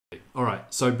All right,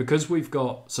 so because we've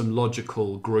got some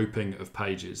logical grouping of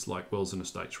pages like wills and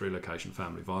estates, relocation,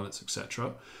 family violence,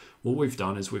 etc., what we've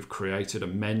done is we've created a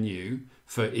menu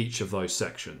for each of those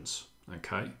sections.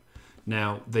 Okay.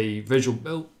 Now the visual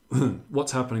build,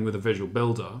 what's happening with the visual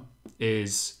builder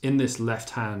is in this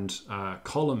left-hand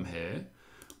column here.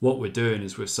 What we're doing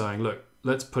is we're saying, look,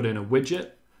 let's put in a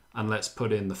widget and let's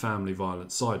put in the family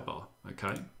violence sidebar.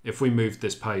 Okay, if we move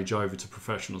this page over to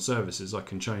professional services, I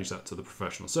can change that to the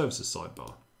professional services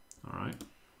sidebar. All right.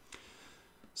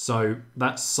 So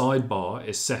that sidebar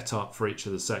is set up for each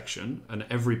of the section, and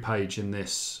every page in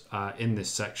this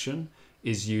section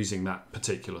is using that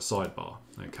particular sidebar.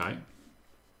 Okay.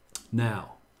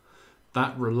 Now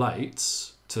that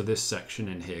relates to this section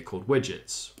in here called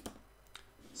widgets.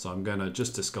 So I'm going to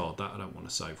just discard that. I don't want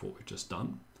to save what we've just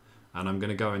done. And I'm going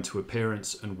to go into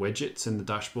appearance and widgets in the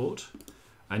dashboard.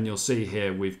 And you'll see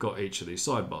here we've got each of these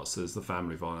sidebars. So there's the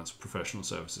family violence, professional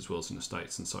services, wills and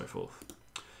estates, and so forth.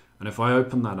 And if I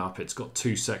open that up, it's got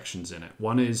two sections in it.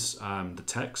 One is the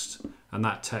text, and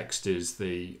that text is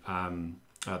the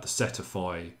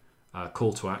Setify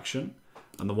call to action.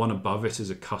 And the one above it is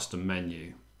a custom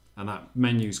menu. And that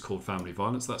menu is called family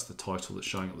violence. That's the title that's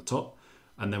showing at the top.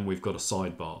 And then we've got a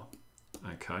sidebar,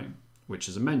 okay, which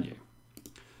is a menu.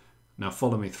 Now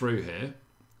follow me through here.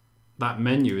 That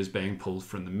menu is being pulled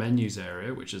from the menus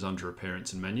area, which is under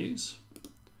appearance and menus.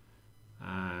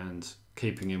 And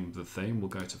keeping in with the theme, we'll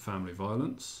go to family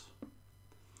violence.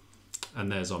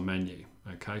 And there's our menu.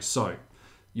 Okay, so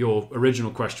your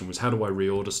original question was, how do I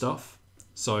reorder stuff?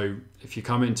 So if you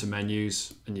come into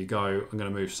menus and you go, I'm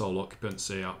going to move sole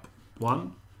occupancy up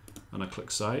 1, and I click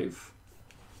save.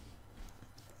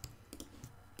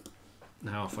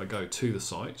 Now if I go to the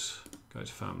site, go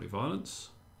to family violence.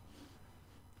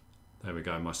 There we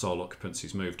go, my sole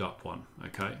occupancy's moved up 1,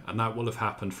 okay? And that will have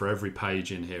happened for every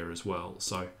page in here as well.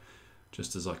 So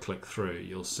just as I click through,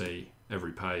 you'll see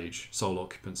every page, sole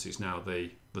occupancy is now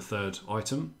the third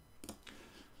item.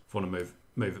 If I want to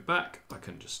move it back, I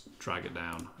can just drag it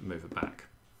down and move it back.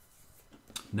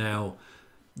 Now,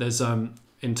 there's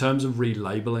in terms of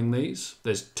relabeling these,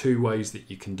 there's two ways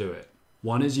that you can do it.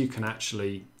 One is you can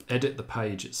actually edit the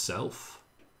page itself.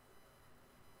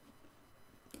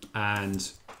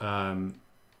 And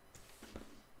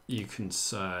you can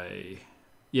say,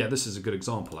 yeah, this is a good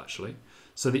example actually.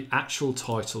 So the actual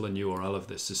title and URL of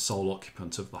this is sole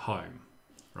occupant of the home,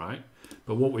 right?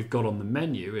 But what we've got on the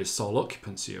menu is sole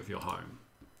occupancy of your home.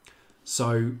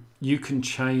 So you can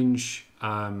change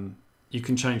the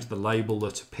label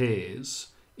that appears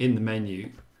in the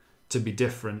menu to be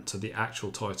different to the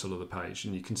actual title of the page.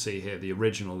 And you can see here the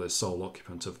original is sole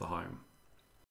occupant of the home.